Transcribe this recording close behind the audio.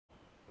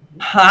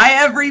Hi,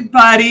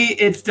 everybody.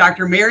 It's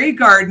Dr. Mary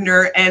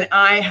Gardner, and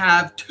I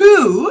have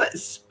two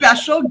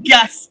special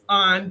guests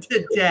on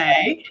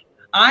today.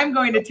 I'm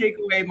going to take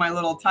away my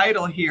little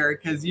title here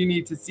because you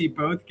need to see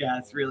both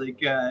guests really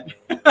good.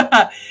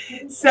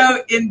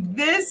 So in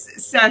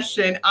this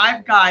session,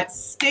 I've got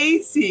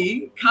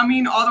Stacy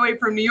coming all the way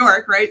from New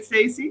York, right,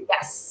 Stacy?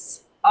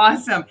 Yes.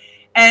 Awesome.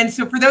 And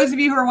so for those of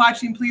you who are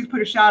watching, please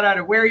put a shout out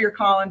of where you're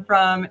calling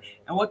from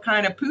and what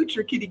kind of pooch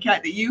or kitty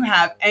cat that you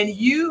have. And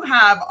you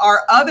have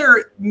our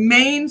other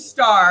main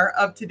star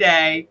of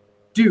today,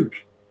 Duke.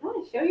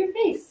 Oh, show your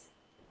face.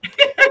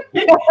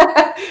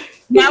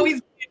 Now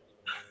he's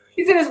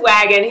in his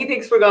wagon. He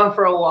thinks we're going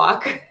for a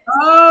walk.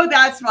 Oh,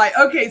 that's right.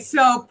 Okay,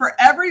 so for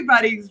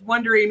everybody who's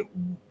wondering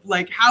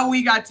like how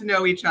we got to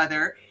know each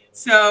other.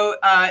 So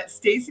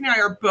Stacy and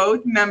I are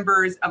both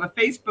members of a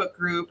Facebook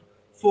group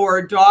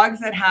for dogs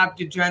that have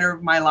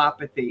degenerative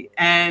myelopathy.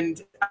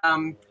 And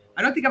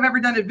I don't think I've ever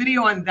done a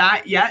video on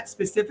that yet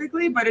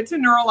specifically, but it's a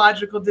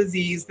neurological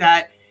disease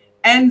that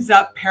ends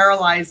up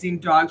paralyzing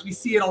dogs. We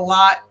see it a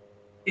lot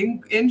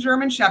in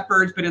German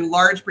Shepherds, but in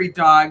large breed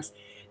dogs.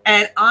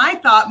 And I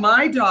thought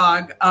my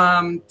dog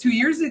 2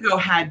 years ago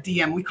had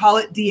DM. We call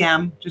it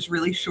DM, just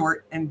really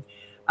short. And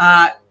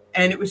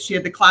it was, she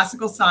had the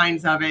classical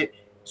signs of it.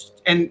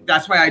 And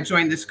that's why I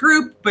joined this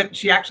group, but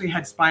she actually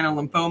had spinal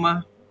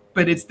lymphoma.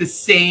 But it's the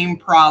same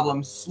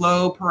problem,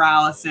 slow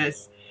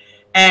paralysis.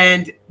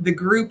 And the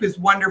group is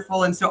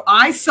wonderful. And so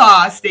I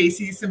saw,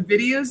 Stacy, some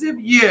videos of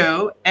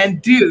you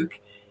and Duke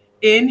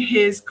in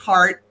his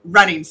cart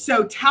running.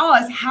 So tell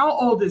us, how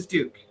old is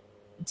Duke?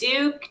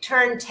 Duke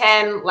turned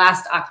 10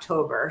 last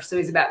October. So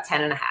he's about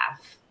 10 and a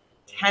half.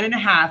 10 and a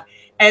half.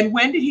 And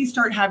when did he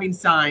start having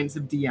signs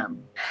of DM?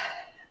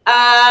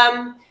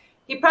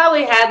 He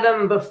probably had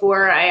them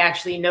before I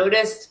actually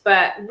noticed,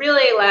 but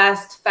really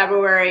last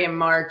February and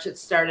March, it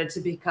started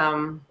to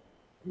become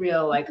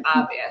real, like,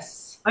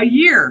 obvious. A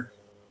year.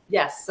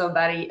 Yes. So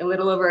about a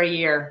little over a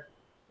year.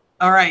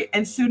 All right.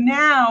 And so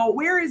now,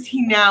 where is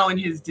he now in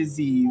his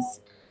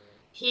disease?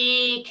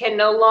 He can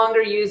no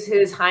longer use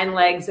his hind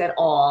legs at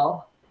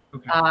all.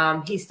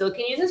 Okay. He still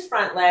can use his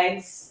front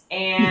legs,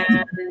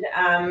 and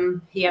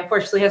he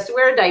unfortunately has to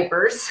wear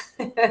diapers.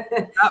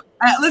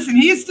 Listen,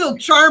 he's still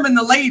charming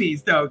the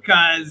ladies, though,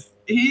 because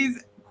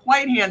he's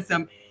quite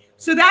handsome.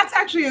 So that's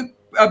actually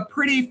a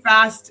pretty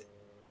fast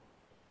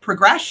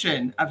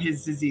progression of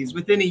his disease.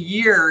 Within a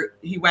year,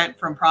 he went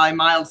from probably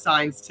mild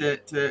signs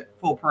to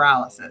full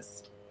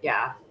paralysis.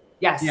 Yeah.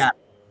 Yes. Yeah.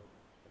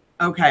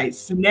 Okay,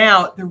 so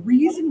now the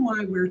reason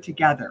why we're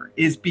together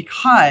is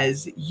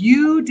because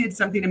you did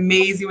something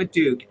amazing with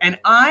Duke. And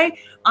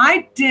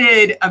I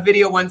did a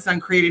video once on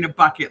creating a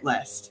bucket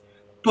list,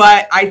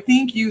 but I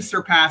think you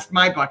surpassed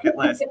my bucket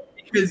list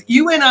because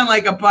you went on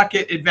like a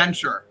bucket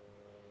adventure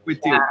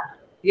with Duke.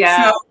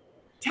 Yeah. So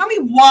tell me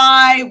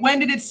why, when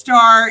did it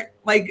start?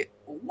 Like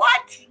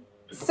what?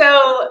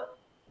 So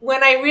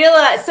when I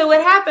realized, so what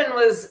happened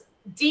was,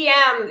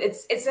 DM,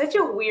 it's such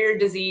a weird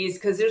disease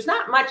because there's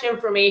not much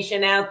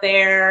information out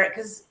there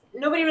because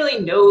nobody really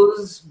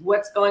knows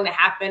what's going to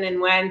happen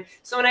and when.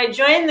 So when I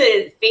joined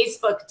the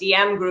Facebook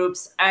DM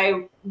groups,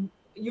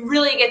 you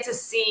really get to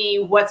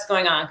see what's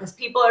going on because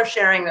people are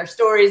sharing their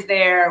stories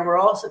there. We're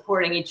all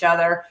supporting each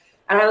other.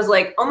 And I was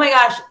like, oh my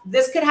gosh,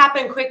 this could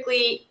happen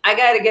quickly. I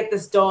got to get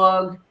this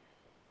dog.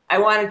 I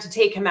wanted to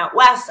take him out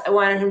west. I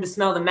wanted him to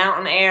smell the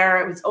mountain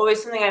air. It was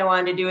always something I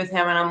wanted to do with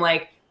him. And I'm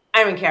like,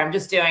 I don't care. I'm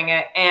just doing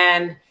it.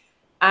 And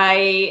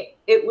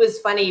it was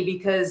funny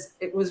because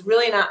it was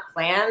really not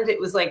planned. It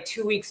was like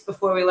 2 weeks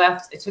before we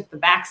left. I took the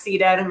back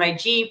seat out of my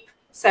Jeep,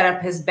 set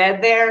up his bed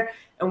there,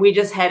 and we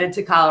just headed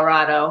to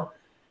Colorado.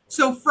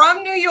 So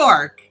from New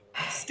York,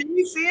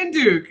 Stacy and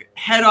Duke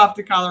head off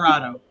to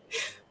Colorado.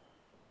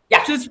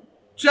 Yeah.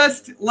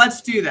 Just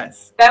let's do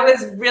this. That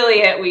was really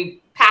it.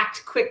 We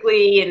packed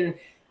quickly and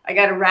I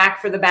got a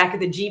rack for the back of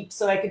the Jeep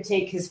so I could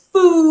take his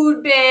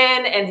food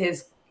bin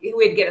and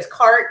we'd get his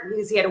cart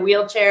because he had a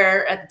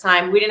wheelchair at the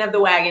time. We didn't have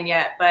the wagon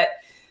yet, but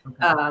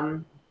okay.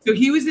 So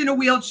he was in a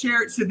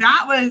wheelchair. So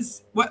that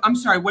was what, I'm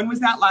sorry, when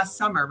was that? Last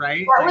summer,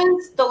 right? That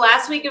was the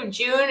last week of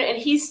June, and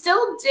he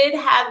still did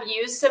have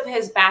use of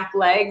his back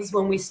legs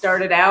when we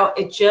started out.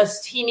 It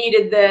just, he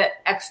needed the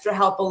extra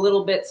help a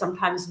little bit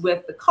sometimes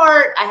with the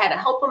cart. I had to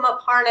help him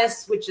up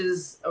harness, which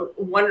is a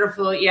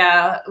wonderful,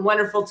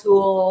 wonderful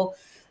tool.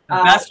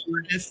 The best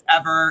harness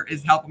ever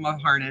is help him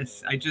up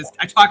harness. I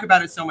talk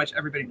about it so much.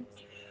 Everybody knows.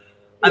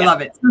 I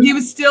love it. So he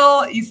was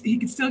still, he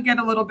could still get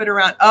a little bit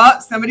around. Oh,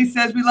 somebody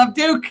says we love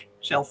Duke.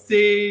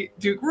 Chelsea,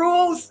 Duke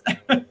rules.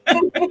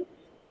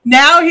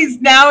 now he's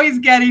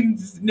getting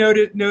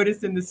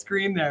notice in the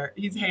screen there.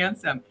 He's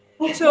handsome.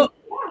 So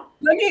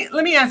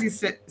let me ask you,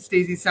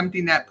 Stacey,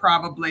 something that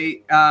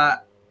probably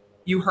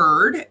you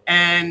heard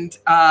and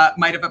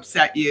might have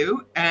upset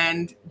you.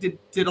 And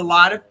did a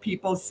lot of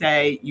people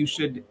say you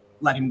should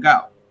let him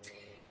go?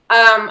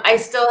 I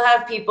still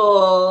have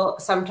people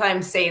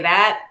sometimes say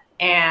that.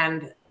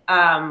 And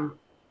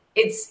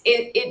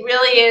it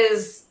really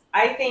is,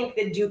 I think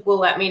that Duke will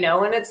let me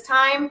know when it's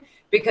time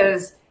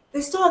because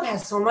this dog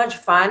has so much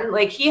fun.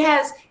 Like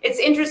it's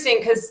interesting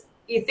because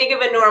you think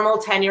of a normal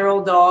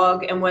 10-year-old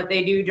dog and what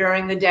they do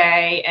during the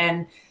day.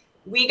 And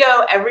we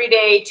go every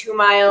day 2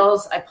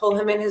 miles. I pull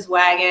him in his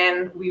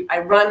wagon. I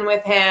run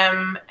with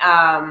him.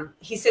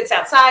 He sits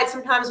outside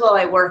sometimes while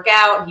I work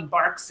out. He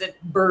barks at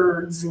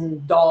birds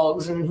and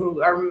dogs, and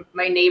who are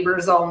my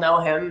neighbors all know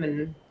him.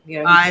 And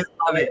I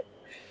love it.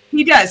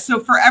 He does.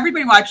 So for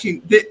everybody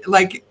watching,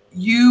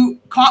 you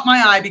caught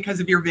my eye because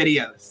of your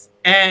videos.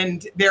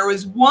 And there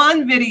was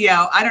one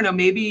video, I don't know,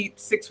 maybe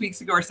 6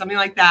 weeks ago or something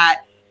like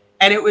that.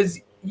 And it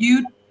was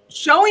you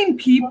showing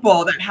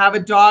people that have a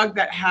dog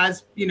that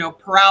has,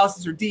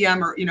 paralysis or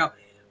DM or,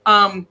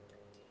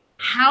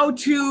 how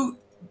to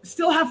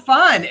still have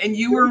fun. And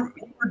you were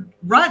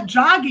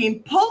jogging,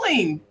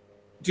 pulling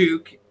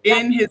Duke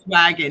in his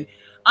wagon.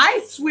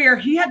 I swear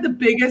he had the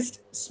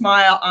biggest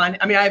smile on.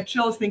 I mean, I have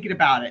chills thinking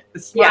about it. The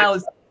smile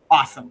is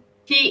awesome.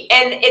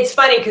 And it's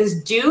funny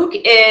because Duke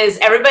is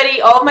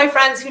all my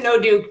friends who know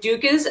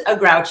Duke is a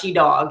grouchy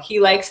dog. He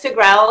likes to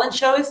growl and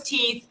show his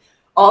teeth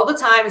all the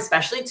time,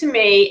 especially to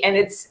me. And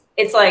it's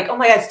like, oh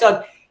my God, this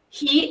dog.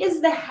 He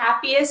is the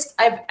happiest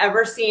I've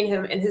ever seen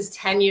him in his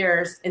 10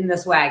 years in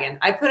this wagon.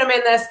 I put him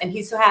in this and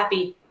he's so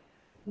happy.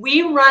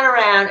 We run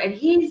around and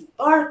he's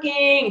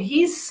barking, and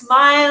he's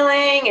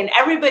smiling, and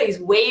everybody's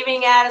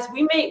waving at us.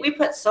 We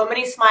put so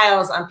many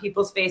smiles on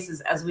people's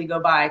faces as we go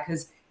by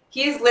because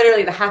he's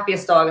literally the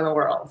happiest dog in the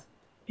world.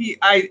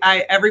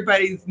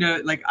 Everybody's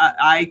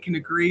I can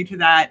agree to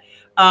that.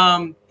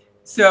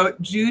 So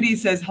Judy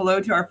says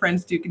hello to our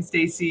friends Duke and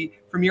Stacy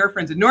from your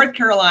friends in North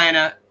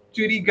Carolina,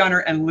 Judy, Gunner,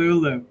 and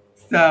Lulu.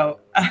 So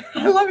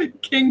I love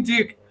it, King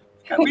Duke.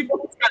 We've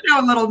got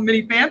now a little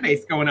mini fan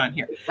base going on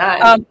here.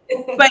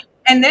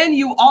 And then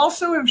you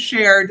also have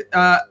shared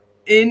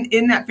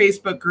in that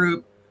Facebook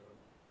group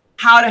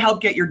how to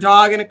help get your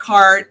dog in a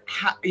cart,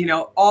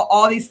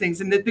 all these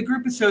things. And the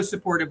group is so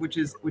supportive, which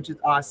is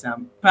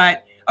awesome.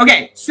 But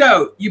okay,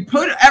 so you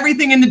put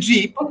everything in the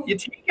Jeep, you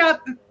take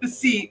out the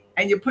seat,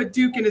 and you put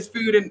Duke and his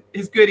food and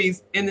his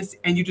goodies in this,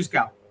 and you just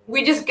go.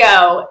 We just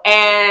go,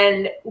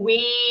 and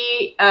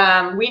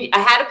I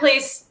had a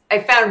place.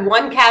 I found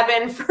one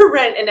cabin for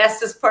rent in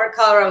Estes Park,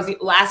 Colorado. It was the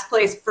last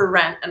place for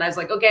rent, and I was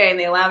like, okay. And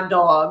they allowed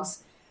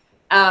dogs.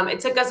 It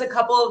took us a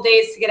couple of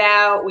days to get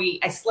out.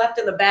 I slept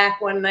in the back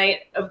one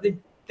night of the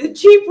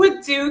Jeep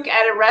with Duke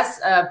at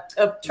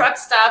a truck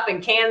stop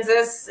in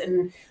Kansas,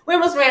 and we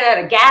almost ran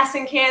out of gas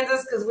in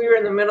Kansas because we were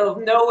in the middle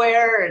of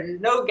nowhere and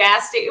no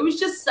gas station. It was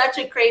just such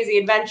a crazy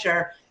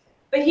adventure,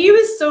 but he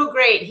was so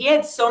great. He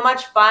had so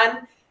much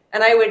fun,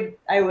 and I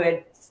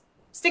would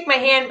stick my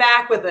hand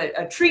back with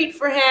a treat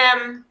for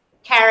him,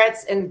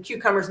 carrots and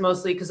cucumbers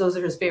mostly because those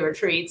are his favorite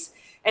treats.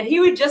 And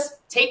he would just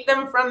take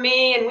them from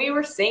me, and we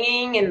were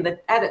singing and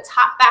at a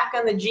top back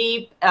on the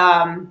Jeep.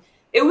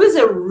 It was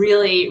a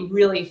really,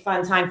 really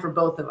fun time for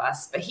both of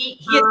us, but he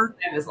had the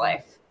time of his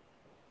life.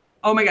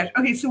 Oh my gosh.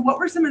 Okay. So what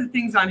were some of the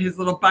things on his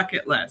little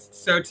bucket list?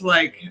 So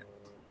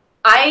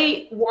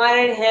I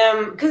wanted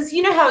him, because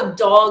you know how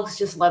dogs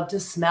just love to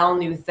smell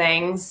new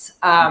things.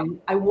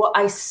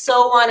 I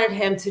so wanted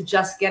him to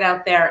just get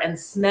out there and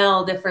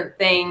smell different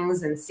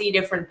things and see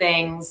different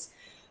things.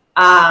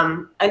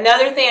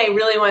 Another thing I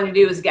really wanted to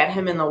do was get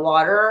him in the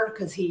water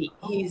because he's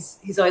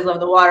always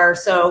loved the water.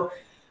 So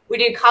we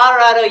did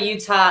Colorado,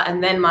 Utah,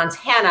 and then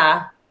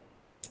Montana.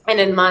 And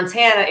in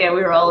Montana, yeah,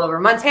 we were all over.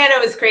 Montana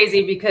was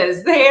crazy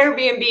because the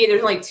Airbnb,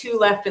 there's only 2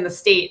 left in the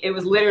state. It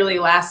was literally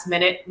last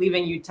minute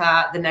leaving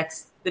Utah. The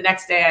next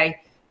day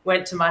I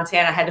went to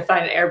Montana, I had to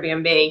find an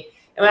Airbnb.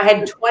 And I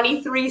had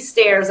 23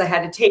 stairs I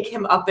had to take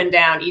him up and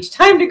down each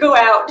time to go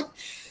out.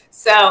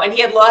 So, and he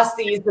had lost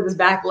the use of his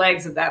back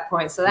legs at that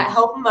point. So that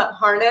help him up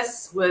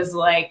harness was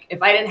like,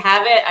 if I didn't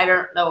have it, I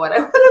don't know what I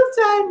would have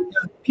done.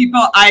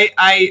 People,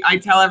 I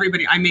tell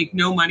everybody I make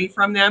no money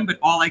from them, but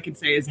all I can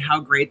say is how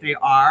great they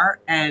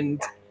are.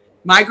 And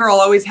my girl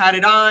always had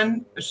it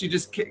on. She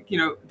just,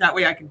 that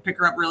way I can pick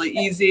her up really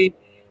easy.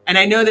 And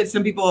I know that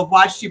some people have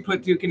watched you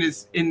put Duke in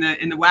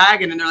the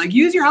wagon, and they're like,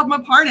 use your help him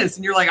up harness.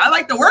 And you're like, I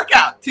like to work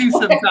out too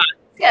sometimes.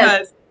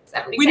 Yes,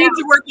 we need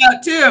to work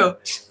out too.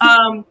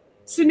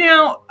 So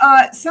now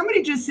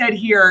somebody just said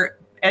here,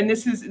 and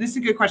this is a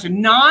good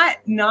question.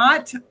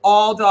 Not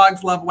all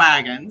dogs love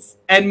wagons.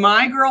 And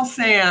my girl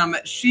Sam,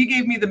 she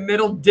gave me the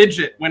middle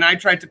digit when I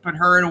tried to put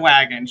her in a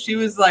wagon. She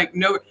was like,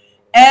 no,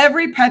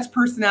 every pet's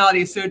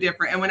personality is so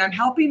different. And when I'm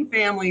helping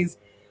families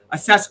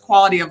assess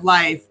quality of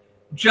life,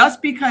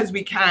 just because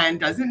we can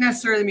doesn't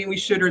necessarily mean we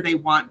should or they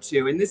want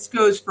to. And this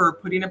goes for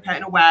putting a pet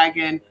in a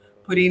wagon,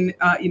 putting,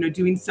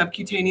 doing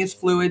subcutaneous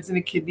fluids in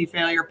a kidney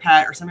failure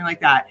pet or something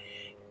like that.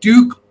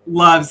 Duke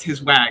loves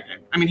his wagon.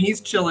 I mean,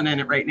 he's chilling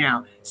in it right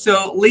now.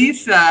 So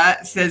Lisa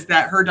says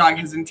that her dog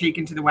hasn't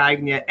taken to the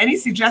wagon yet. Any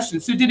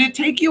suggestions? So did it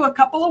take you a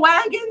couple of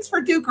wagons for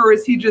Duke, or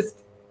is he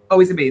just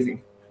always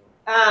amazing?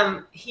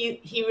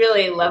 He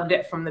really loved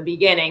it from the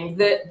beginning.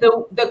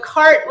 The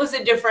cart was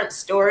a different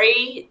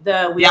story.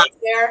 The wheels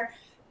there.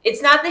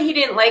 It's not that he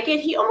didn't like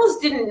it. He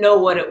almost didn't know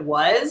what it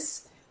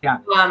was.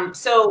 Yeah.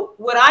 So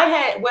what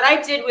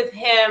I did with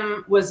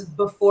him was,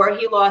 before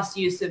he lost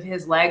use of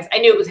his legs, I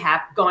knew it was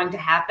going to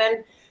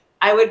happen.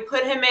 I would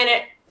put him in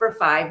it for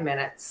 5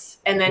 minutes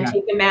and then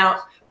take him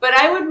out. But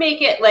I would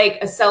make it like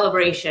a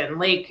celebration.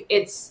 Like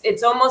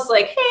it's almost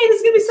like, hey,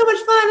 this is gonna be so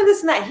much fun and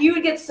this and that. He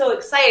would get so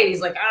excited.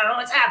 He's like, I don't know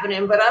what's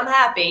happening, but I'm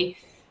happy.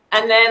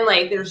 And then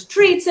like there's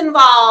treats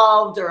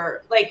involved,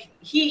 or like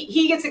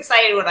he gets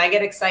excited when I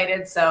get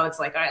excited. So it's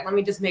like, all right, let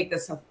me just make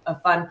this a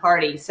fun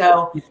party.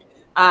 So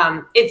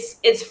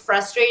it's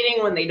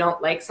frustrating when they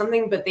don't like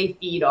something, but they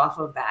feed off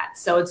of that.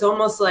 So it's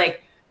almost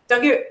like,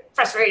 don't get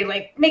frustrated,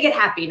 like make it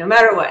happy no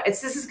matter what.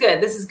 This is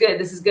good, this is good,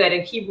 this is good,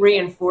 and keep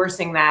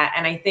reinforcing that.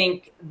 And I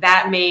think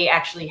that may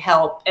actually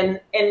help. And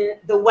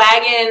the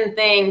wagon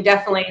thing,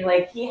 definitely,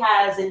 like he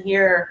has in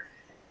here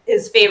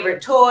his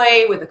favorite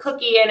toy with a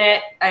cookie in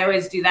it. I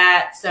always do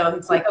that. So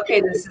it's like,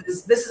 okay, this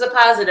is a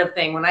positive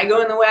thing. When I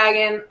go in the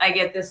wagon, I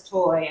get this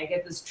toy, I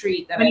get this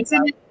treat that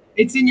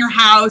it's in your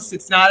house.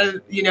 It's not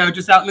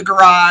just out in the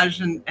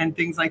garage and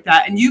things like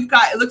that. And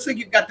it looks like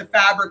you've got the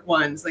fabric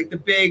ones, like the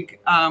big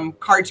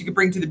carts you could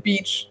bring to the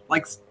beach,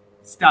 like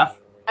stuff.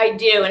 I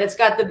do. And it's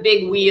got the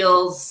big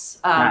wheels.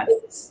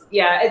 It's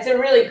a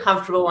really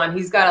comfortable one.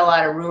 He's got a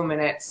lot of room in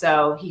it.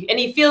 So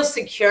he feels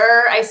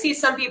secure. I see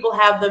some people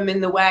have them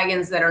in the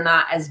wagons that are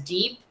not as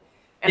deep.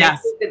 And I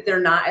think that they're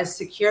not as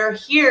secure.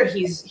 Here,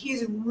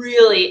 he's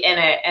really in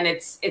it. And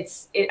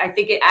I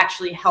think it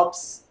actually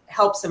helps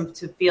him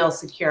to feel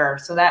secure.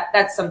 So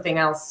that's something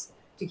else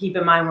to keep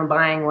in mind when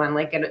buying one,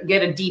 like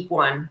get a deep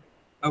one.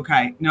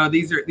 Okay. No,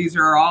 these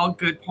are all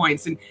good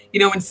points. And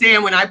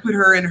when I put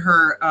her in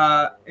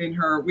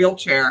her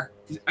wheelchair,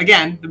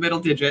 again, the middle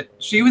digit,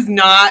 she was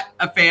not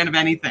a fan of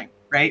anything,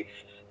 right?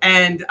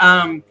 And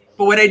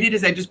but what I did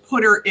is I just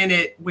put her in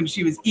it when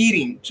she was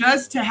eating,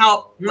 just to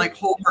help like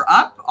hold her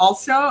up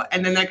also.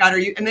 And then that got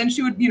her, and then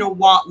she would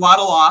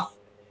waddle off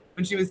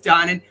when she was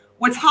done. And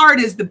what's hard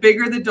is the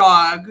bigger the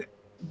dog,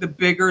 the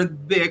bigger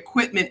the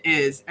equipment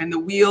is, and the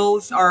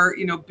wheels are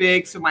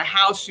big. So my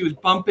house, she was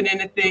bumping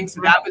into things,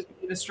 so that was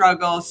a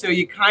struggle. So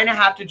you kind of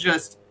have to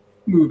just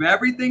move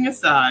everything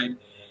aside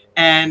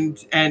and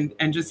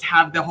just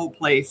have the whole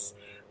place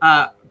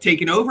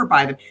taken over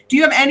by them. Do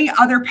you have any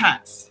other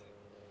pets?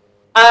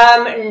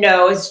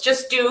 No, it's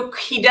just Duke.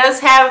 He does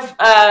have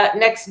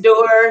next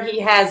door, he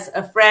has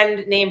a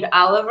friend named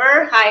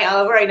Oliver. Hi,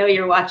 Oliver. I know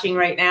you're watching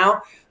right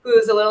now,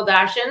 who's a little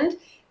Dachshund,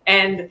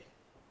 and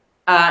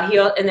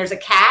there's a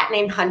cat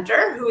named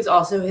Hunter, who's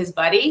also his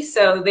buddy.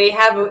 So they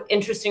have an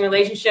interesting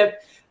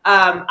relationship.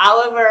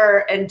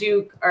 Oliver and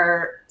Duke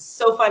are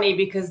so funny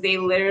because they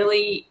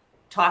literally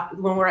talk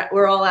when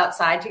we're all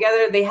outside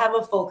together. They have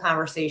a full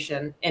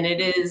conversation, and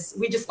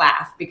we just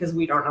laugh because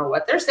we don't know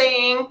what they're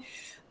saying.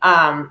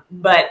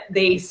 But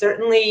they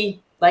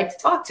certainly like to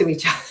talk to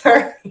each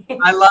other.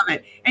 I love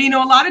it. And a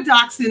lot of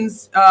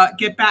dachshunds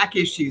get back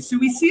issues. So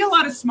we see a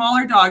lot of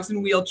smaller dogs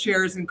in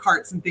wheelchairs and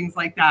carts and things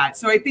like that.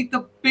 So I think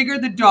the bigger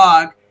the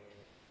dog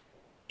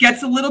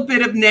gets a little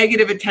bit of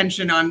negative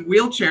attention on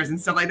wheelchairs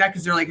and stuff like that,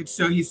 because they're like,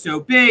 he's so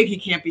big, he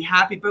can't be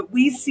happy. But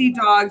we see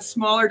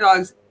smaller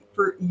dogs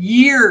for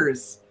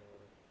years.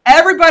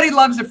 Everybody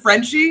loves a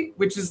Frenchie,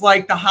 which is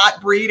like the hot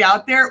breed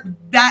out there.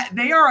 That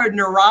they are a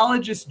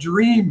neurologist's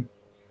dream,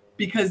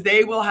 because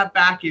they will have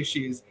back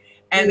issues.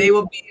 And they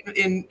will be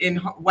in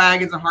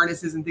wagons and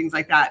harnesses and things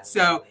like that.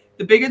 So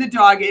the bigger the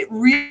dog, it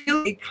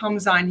really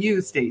comes on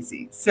you,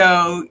 Stacy.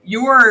 So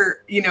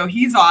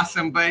he's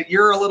awesome, but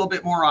you're a little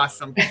bit more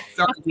awesome.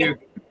 Sorry,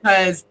 Duke,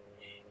 because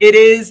it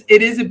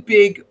is a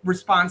big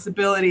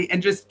responsibility,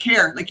 and just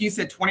care. Like you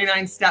said,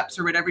 29 steps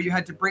or whatever you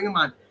had to bring them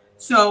on.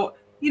 So,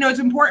 it's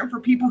important for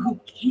people who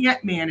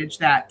can't manage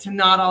that to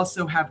not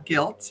also have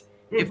guilt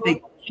if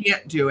they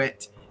can't do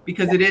it.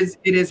 Because it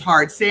is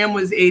hard. Sam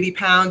was 80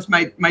 pounds.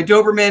 My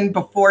Doberman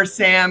before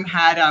Sam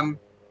had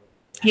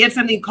he had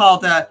something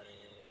called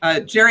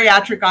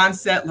geriatric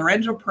onset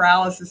laryngeal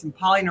paralysis and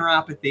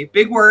polyneuropathy.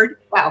 Big word.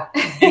 Wow.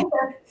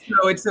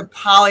 So it's a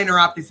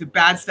polyneuropathy. So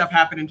bad stuff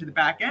happened into the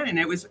back end, and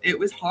it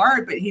was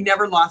hard, but he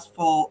never lost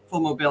full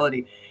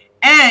mobility.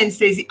 And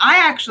Stacy, I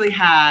actually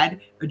had.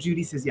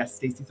 Judy says yes.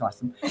 Stacy's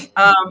awesome.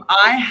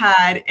 I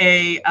had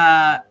a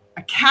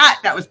cat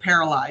that was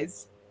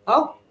paralyzed.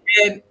 Oh.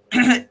 And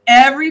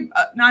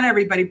not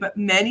everybody, but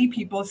many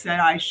people said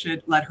I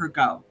should let her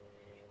go.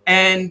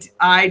 And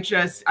I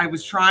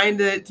was trying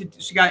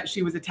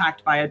she was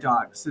attacked by a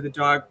dog. So the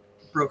dog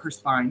broke her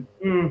spine.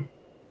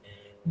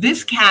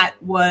 This cat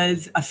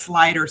was a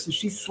slider. So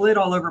she slid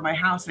all over my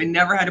house. I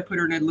never had to put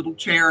her in a little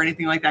chair or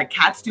anything like that.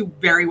 Cats do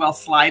very well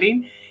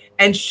sliding.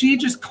 And she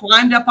just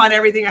climbed up on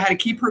everything. I had to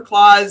keep her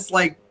claws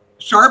like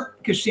sharp,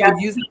 because she would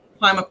use it to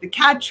climb up the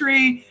cat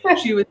tree.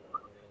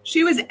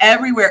 She was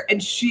everywhere,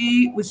 and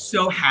she was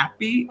so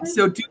happy.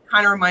 So Duke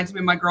kind of reminds me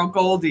of my girl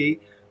Goldie,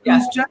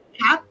 who's just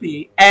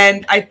happy.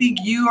 And I think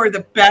you are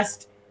the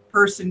best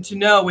person to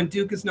know when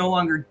Duke is no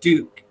longer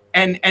Duke,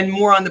 and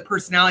more on the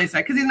personality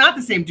side, because he's not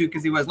the same Duke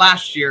as he was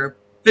last year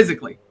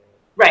physically.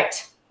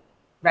 Right.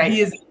 He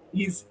is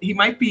he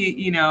might be,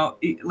 you know,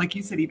 like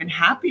you said, even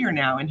happier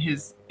now in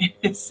his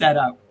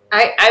setup.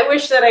 I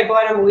wish that I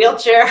bought him a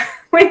wheelchair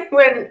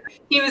when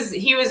he was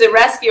a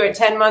rescue at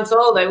 10 months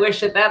old. I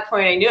wish at that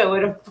point I knew I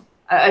would have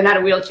not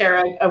a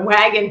wheelchair, a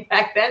wagon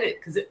back then,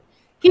 because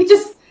he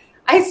just,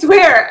 I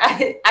swear,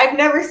 I've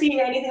never seen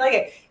anything like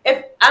it.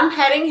 If I'm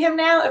petting him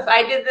now, if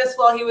I did this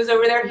while he was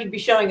over there, he'd be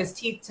showing his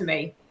teeth to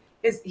me.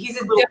 He's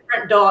a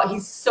different dog.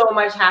 He's so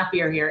much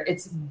happier here.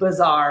 It's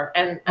bizarre.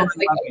 And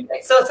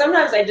so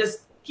sometimes I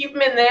just keep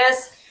him in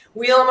this,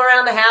 wheel him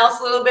around the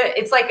house a little bit.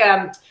 It's like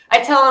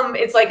I tell him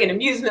it's like an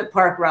amusement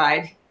park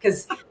ride,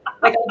 because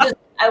like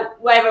I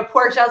have a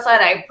porch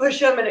outside. I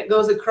push him and it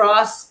goes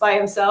across by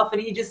himself,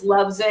 and he just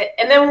loves it.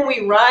 And then when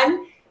we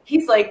run,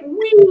 he's like,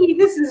 "Wee,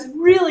 this is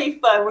really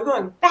fun. We're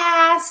going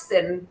fast."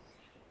 And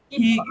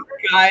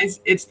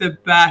guys, it's the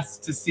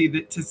best to see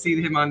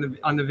him on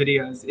the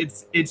videos.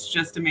 It's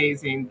just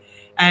amazing.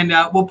 And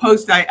we'll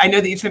post. I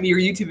know that you sent me your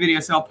YouTube video,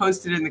 so I'll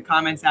post it in the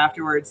comments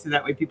afterwards, so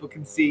that way people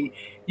can see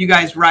you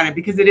guys run it,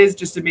 because it is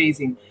just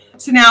amazing.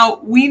 So now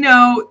we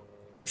know,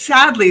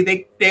 sadly,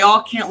 they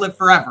all can't live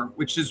forever,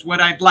 which is what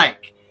I'd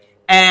like.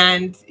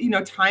 And, you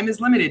know, time is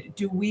limited.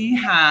 Do we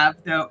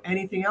have, though,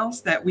 anything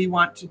else that we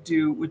want to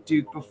do with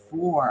Duke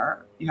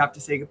before you have to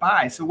say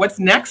goodbye? So what's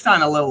next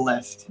on a little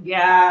list?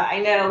 Yeah, I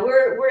know.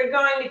 We're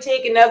going to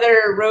take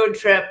another road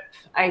trip,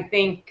 I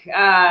think,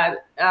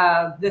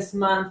 this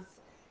month.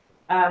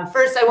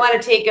 First, I want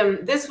to take him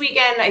this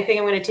weekend. I think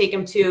I'm going to take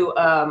him to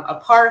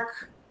a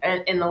park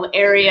in the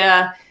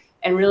area,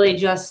 and really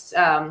just,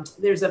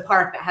 there's a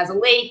park that has a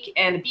lake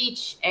and a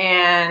beach,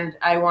 and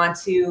I want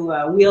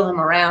to wheel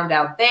him around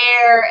out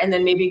there, and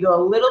then maybe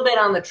go a little bit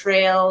on the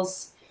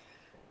trails.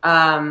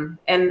 And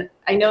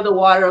I know the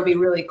water will be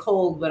really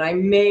cold, but I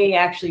may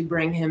actually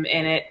bring him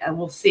in it, and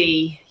we'll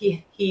see.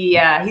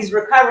 He's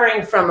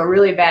recovering from a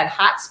really bad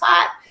hot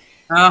spot.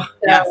 Oh,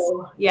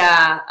 so,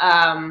 yes.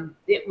 Yeah,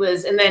 it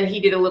was, and then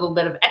he did a little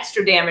bit of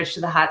extra damage to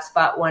the hot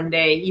spot one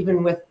day,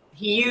 even with,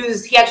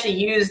 he actually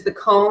used the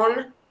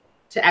cone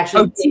to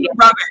actually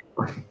rub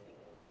it.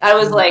 I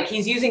was like,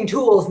 he's using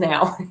tools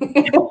now.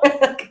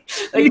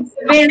 like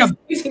advanced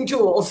using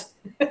tools.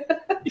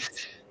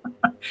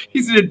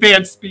 He's an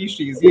advanced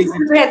species. He's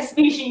an advanced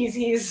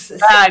species.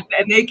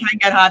 And they can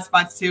get hot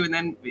spots too, and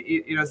then,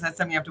 you know, so that's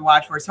something you have to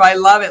watch for. So I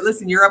love it.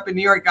 Listen, you're up in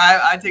New York.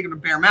 I take him to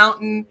Bear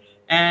Mountain,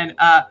 and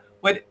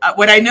what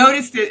I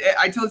noticed,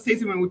 I told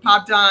Stacey when we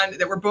popped on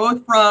that we're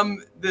both from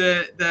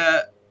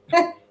the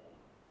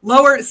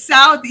lower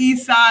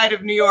southeast side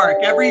of New York.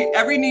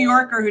 Every New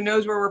Yorker who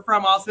knows where we're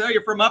from also,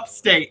 you're from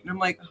upstate. And I'm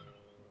like,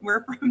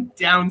 we're from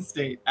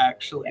downstate,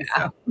 actually.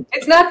 Yeah. So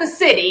it's not the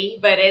city,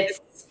 but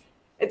it's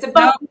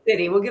above the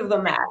city. We'll give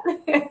them that.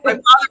 My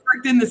father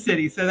worked in the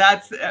city, so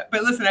that's,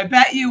 but listen, I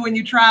bet you when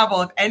you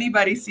travel, if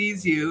anybody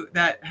sees you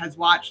that has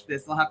watched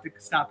this, they'll have to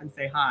stop and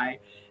say hi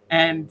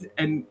and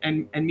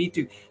meet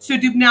Duke. So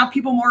do now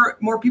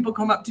more people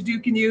come up to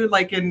Duke and you,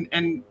 like, and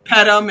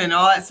pet him and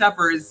all that stuff,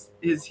 or is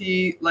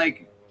he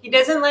like? He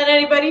doesn't let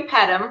anybody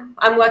pet him.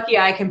 I'm lucky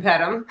I can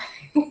pet him.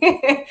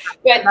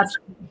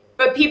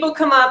 But people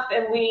come up,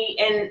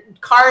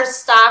 and cars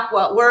stop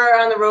while we're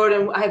on the road,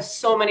 and I have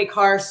so many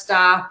cars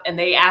stop and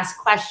they ask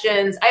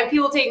questions. I have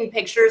people taking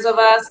pictures of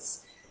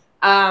us.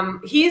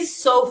 He's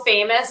so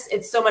famous.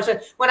 It's so much fun.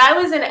 When I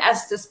was in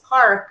Estes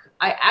Park,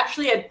 I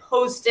actually had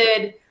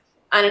posted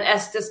on an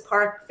Estes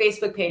Park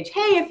Facebook page,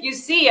 "Hey, if you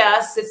see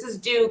us, this is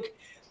Duke."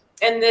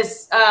 And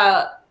this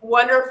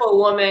wonderful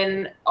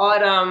woman,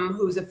 Autumn,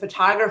 who's a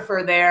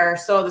photographer there,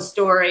 saw the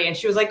story, and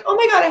she was like, "Oh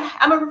my God,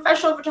 I'm a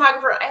professional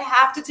photographer. I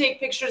have to take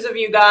pictures of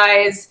you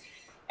guys."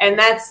 And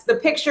that's the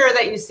picture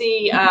that you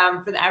see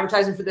for the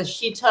advertisement for this.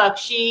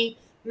 She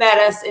met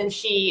us, and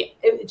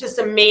it just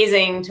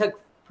amazing,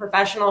 took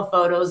professional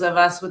photos of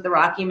us with the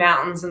Rocky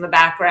Mountains in the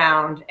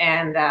background.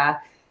 And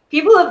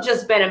people have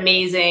just been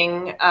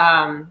amazing.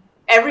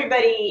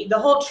 Everybody, the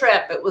whole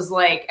trip, it was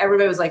like,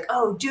 everybody was like,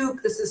 "Oh,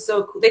 Duke, this is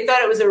so cool." They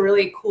thought it was a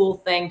really cool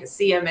thing to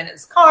see him in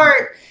his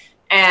cart.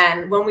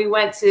 And when we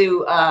went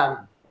to,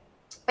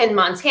 in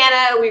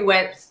Montana, we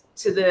went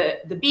to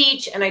the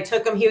beach, and I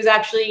took him. He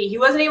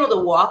wasn't able to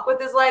walk with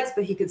his legs,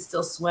 but he could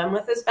still swim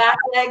with his back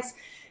legs.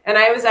 And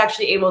I was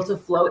actually able to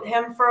float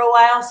him for a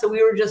while. So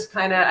we were just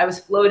I was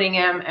floating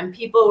him, and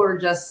people were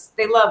just,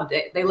 they loved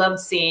it. They loved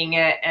seeing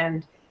it.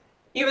 And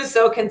he was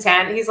so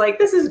content. He's like,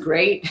 "This is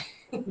great."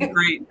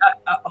 Great,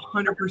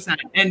 100%.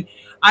 And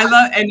I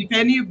love, and if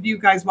any of you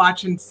guys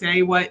watch and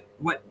say what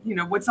you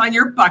know, what's on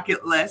your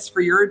bucket list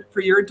for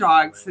your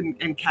dogs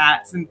and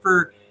cats, and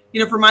for,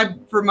 you know, for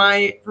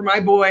my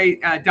boy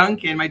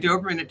Duncan, my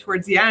Doberman,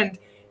 towards the end,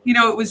 you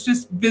know, it was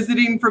just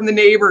visiting from the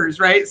neighbors,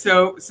 right?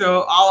 So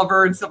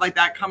Oliver and stuff like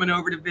that coming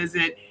over to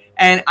visit.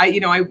 And I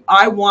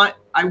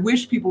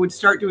wish people would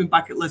start doing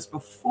bucket lists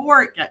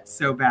before it gets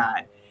so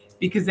bad,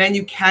 because then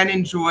you can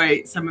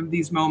enjoy some of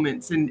these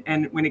moments.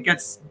 And when it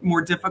gets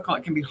more difficult,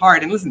 it can be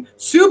hard. And listen,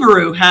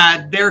 Subaru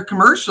had their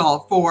commercial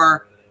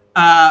for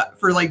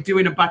like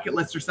doing a bucket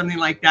list or something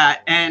like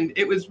that. And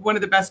it was one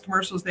of the best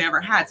commercials they ever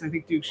had. So I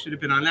think Duke should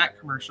have been on that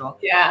commercial.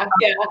 Yeah.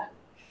 Yeah.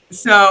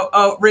 So,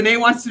 oh, Renee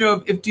wants to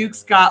know if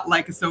Duke's got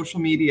like a social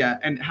media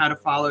and how to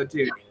follow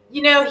Duke.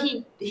 You know,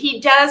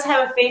 he does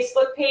have a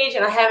Facebook page,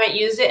 and I haven't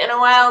used it in a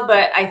while,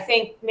 but I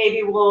think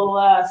maybe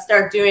we'll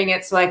start doing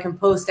it so I can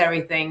post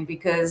everything,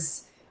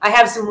 because I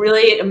have some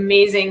really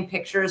amazing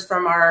pictures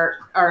from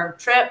our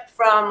trip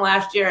from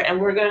last year,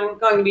 and we're going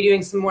to be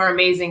doing some more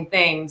amazing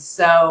things.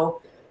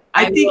 So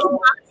I think you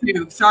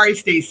have to. Sorry,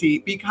 Stacy,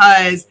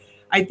 because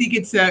I think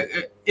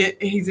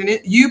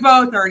you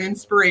both are an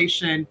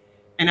inspiration,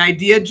 an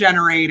idea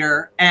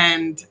generator,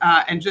 and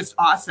just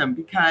awesome,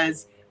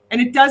 because, and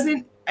it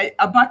doesn't,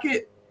 a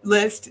bucket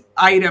list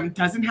item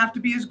doesn't have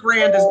to be as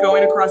grand as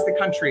going across the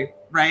country,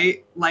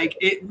 right? Like,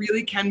 it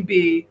really can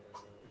be.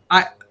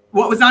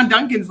 What was on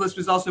Duncan's list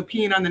was also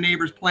peeing on the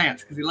neighbor's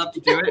plants, because he loved to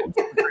do it.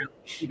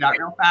 He got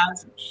real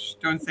fast. Shh,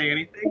 don't say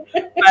anything.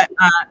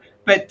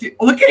 But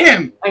look at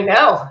him. I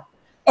know.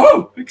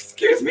 Oh,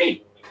 excuse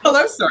me.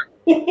 Hello, sir.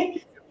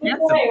 You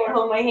want to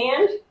hold my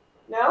hand?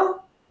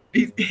 No.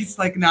 He's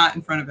like not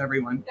in front of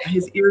everyone.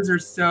 His ears are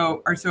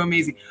so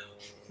amazing.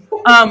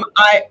 How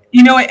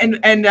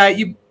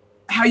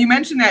you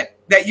mentioned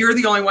that you're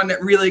the only one that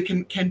really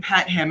can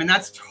pet him, and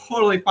that's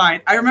totally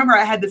fine. I remember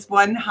I had this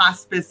one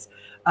hospice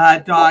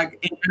dog,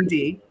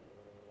 Andy,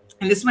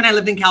 and this is when I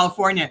lived in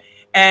California,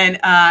 and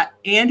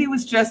Andy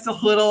was just a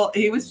little,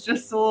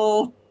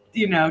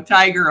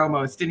 tiger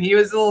almost, and he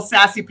was a little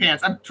sassy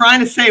pants. I'm trying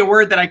to say a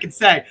word that I could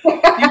say.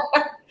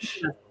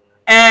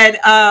 And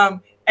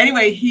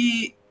anyway,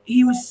 he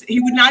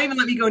would not even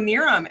let me go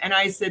near him, and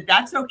I said,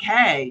 that's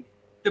okay.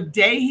 The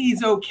day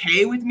he's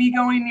okay with me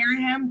going near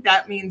him,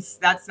 that means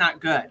that's not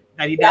good,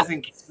 that he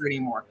doesn't care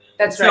anymore.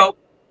 That's right. So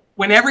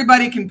when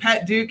everybody can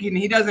pet Duke and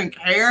he doesn't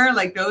care,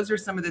 like, those are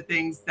some of the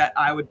things that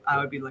I would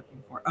be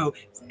looking for. Oh,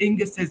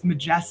 Inga says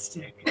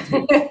majestic.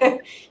 Do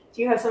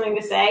you have something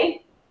to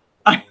say?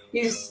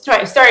 He's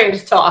starting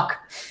to talk.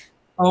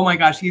 Oh my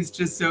gosh, he's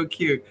just so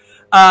cute.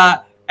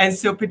 And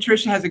so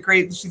Patricia has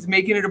she's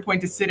making it a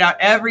point to sit out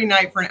every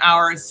night for an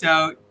hour or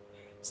so.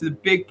 So the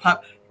big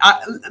pup,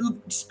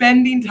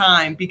 spending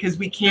time, because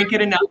we can't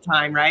get enough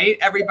time, right,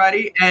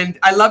 everybody? And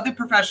I love the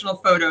professional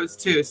photos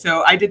too.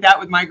 So I did that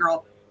with my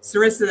girl,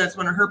 Sarissa. That's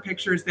one of her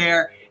pictures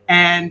there.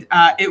 And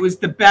it was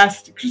the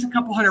best, just a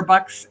couple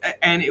 $100,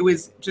 and it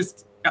was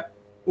just,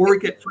 or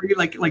get free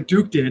like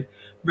Duke did,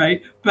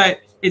 right? But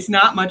it's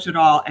not much at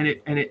all. And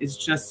it is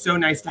just so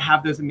nice to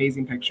have those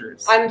amazing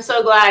pictures. I'm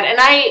so glad. And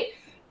I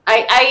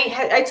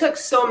took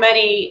so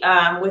many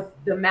with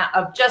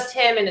of just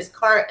him and his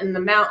cart in the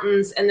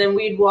mountains, and then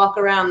we'd walk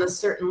around this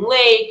certain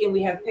lake, and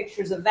we have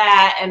pictures of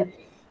that, and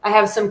I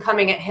have some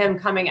coming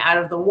out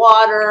of the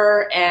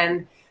water,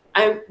 and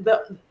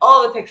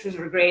all the pictures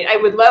were great.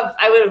 It would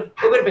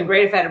have been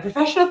great if I had a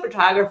professional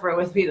photographer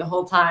with me the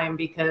whole time,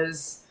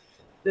 because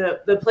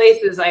the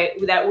places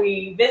that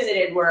we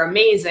visited were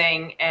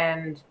amazing,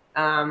 and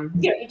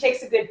he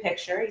takes a good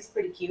picture. He's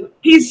pretty cute.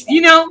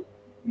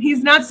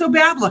 He's not so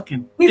bad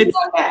looking. He's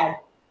not bad.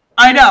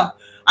 I know.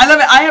 I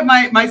love it. I have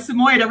my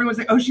Samoyed. Everyone's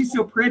like, oh, she's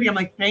so pretty. I'm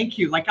like, thank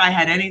you. Like I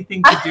had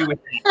anything to do with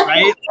it,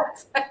 right?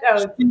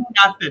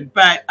 Nothing.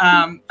 But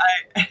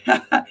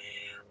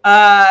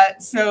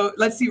so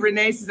let's see.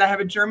 Renee says, I have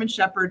a German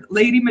Shepherd,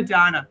 Lady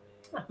Madonna,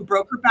 who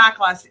broke her back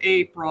last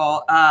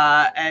April,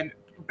 and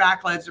her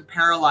back legs are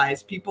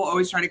paralyzed. People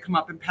always try to come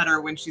up and pet her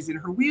when she's in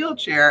her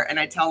wheelchair. And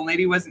I tell them,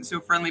 Lady wasn't so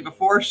friendly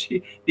before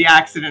the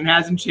accident,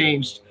 hasn't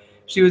changed.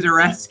 She was a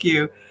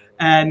rescue,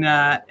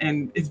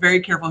 and is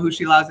very careful who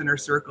she allows in her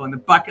circle. And the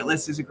bucket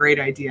list is a great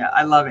idea.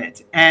 I love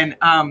it. And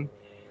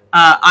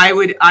I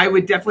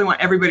would definitely want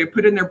everybody to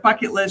put in their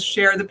bucket list,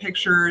 share the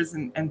pictures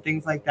and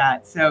things like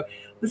that. So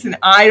listen,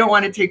 I don't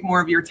want to take more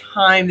of your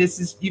time.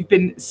 You've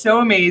been so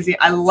amazing.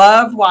 I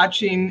love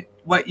watching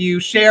what you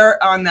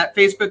share on that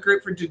Facebook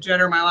group for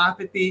degenerative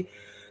myelopathy.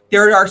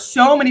 There are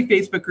so many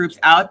Facebook groups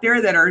out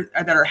there that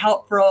are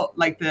helpful,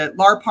 like the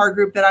LARPAR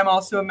group that I'm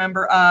also a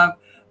member of.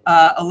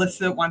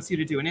 Alyssa wants you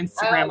to do an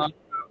Instagram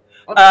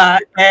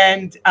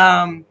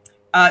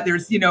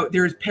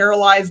there's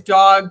paralyzed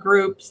dog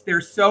groups.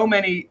 There's so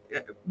many,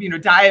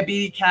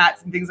 diabetes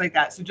cats and things like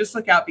that. So just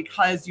look out,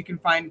 because you can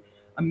find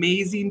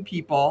amazing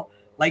people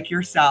like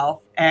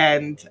yourself,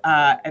 and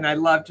I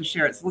love to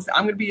share it. So listen,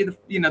 I'm going to be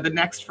the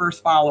next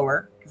first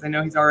follower, because I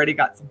know he's already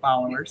got some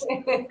followers,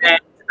 and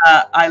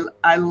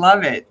I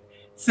love it.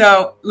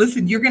 So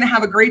listen, you're going to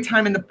have a great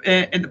time in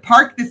the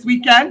park this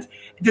weekend.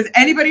 Does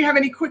anybody have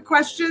any quick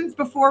questions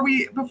before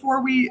we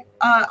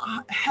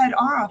head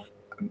off?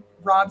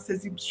 Rob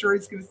says he's sure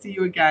he's going to see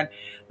you again.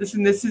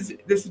 Listen, this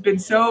has been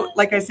so,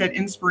 like I said,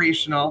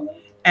 inspirational,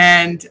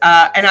 and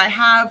I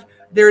have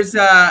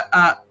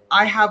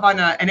on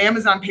an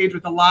Amazon page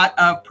with a lot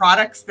of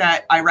products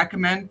that I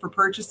recommend for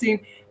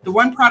purchasing. The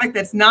one product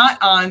that's not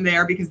on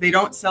there, because they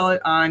don't sell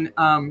it on.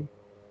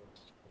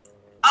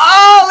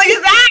 Oh, look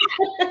at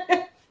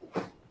that!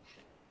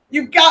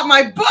 You got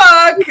my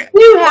book.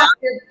 You have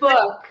your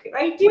book,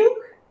 right, Duke?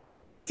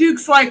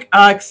 Duke's like,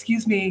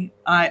 excuse me.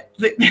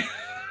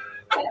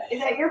 Is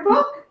that your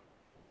book?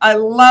 I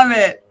love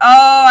it.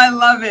 Oh, I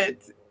love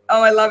it.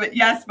 Oh, I love it.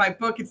 Yes, my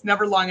book, It's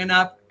Never Long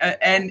Enough.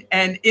 And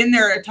in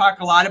there, I talk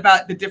a lot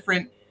about the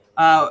different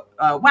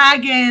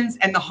wagons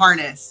and the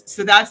harness.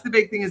 So that's the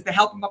big thing, is the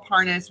Help 'em Up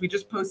harness. We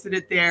just posted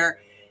it there.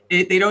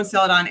 They don't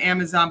sell it on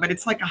Amazon, but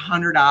it's like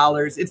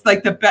 $100. It's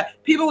like the best.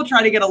 People will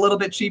try to get a little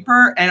bit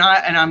cheaper, and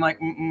I'm like,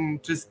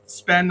 just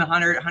spend the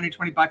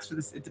 120 bucks for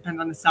this. It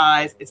depends on the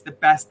size. It's the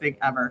best thing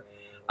ever.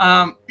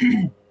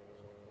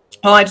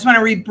 Well, I just want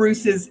to read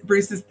Bruce's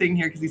thing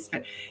here because he's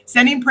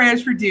sending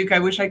prayers for Duke. I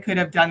wish I could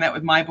have done that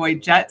with my boy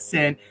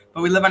Jetson,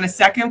 but we live on a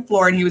second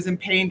floor and he was in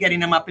pain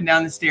getting him up and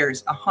down the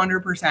stairs.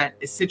 100%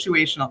 is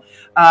situational.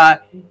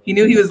 He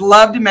knew he was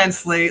loved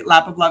immensely.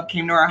 Lap of Love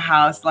came to our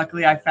house.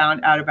 Luckily, I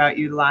found out about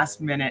you last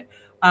minute.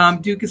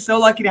 Duke is so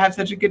lucky to have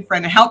such a good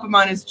friend to help him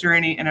on his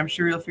journey, and I'm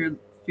sure you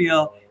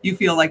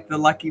feel like the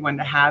lucky one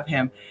to have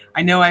him.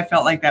 I know I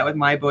felt like that with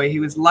my boy. He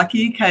was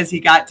lucky because he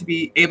got to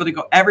be able to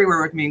go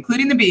everywhere with me,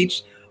 including the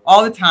beach,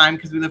 all the time,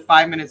 because we live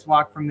 5 minutes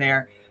walk from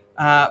there,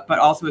 but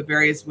also with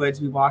various woods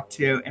we walked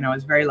to, and I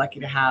was very lucky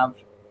to have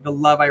the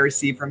love I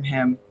received from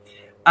him.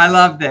 I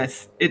love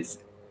this.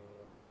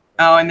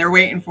 And they're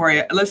waiting for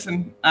you.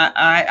 Listen,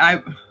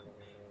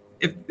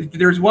 if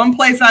there's one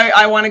place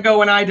I want to go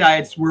when I die,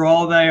 it's where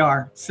all they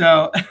are.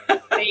 So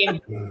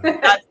Same.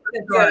 That's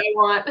what I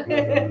want.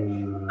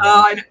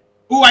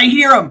 I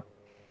hear him.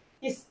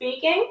 You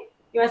speaking?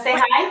 You want to say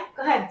hi?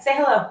 Go ahead. Say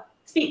hello.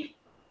 Speak.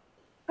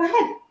 Go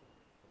ahead.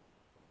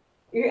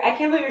 I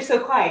can't believe you're so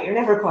quiet. You're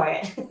never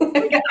quiet.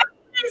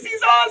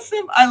 He's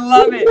awesome. I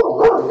love it.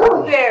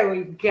 There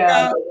we go.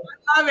 I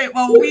love it.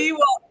 Well, we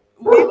will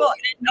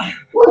end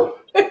on,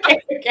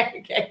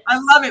 okay. I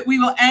love it. We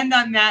will end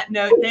on that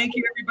note. Thank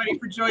you, everybody,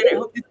 for joining. I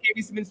hope this gave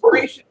you some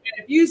inspiration.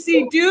 And if you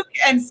see Duke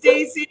and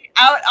Stacy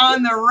out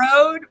on the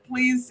road,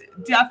 please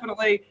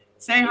definitely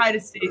say hi to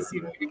Stacy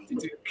and wave to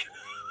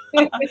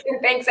Duke.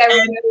 Thanks,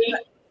 everybody.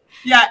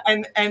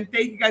 And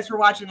thank you guys for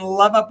watching.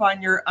 Love up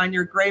on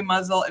your gray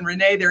muzzle. And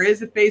Renee, there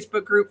is a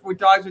Facebook group for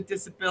dogs with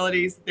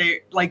disabilities.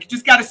 They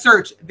just got to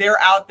search. They're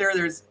out there.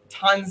 There's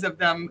tons of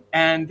them,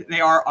 and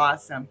they are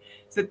awesome.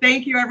 So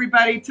thank you,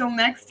 everybody. Till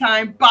next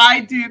time.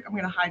 Bye, Duke. I'm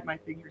going to hide my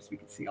thing here so we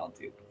can see all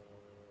Duke.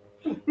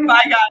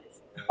 Bye,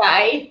 guys.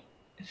 Bye.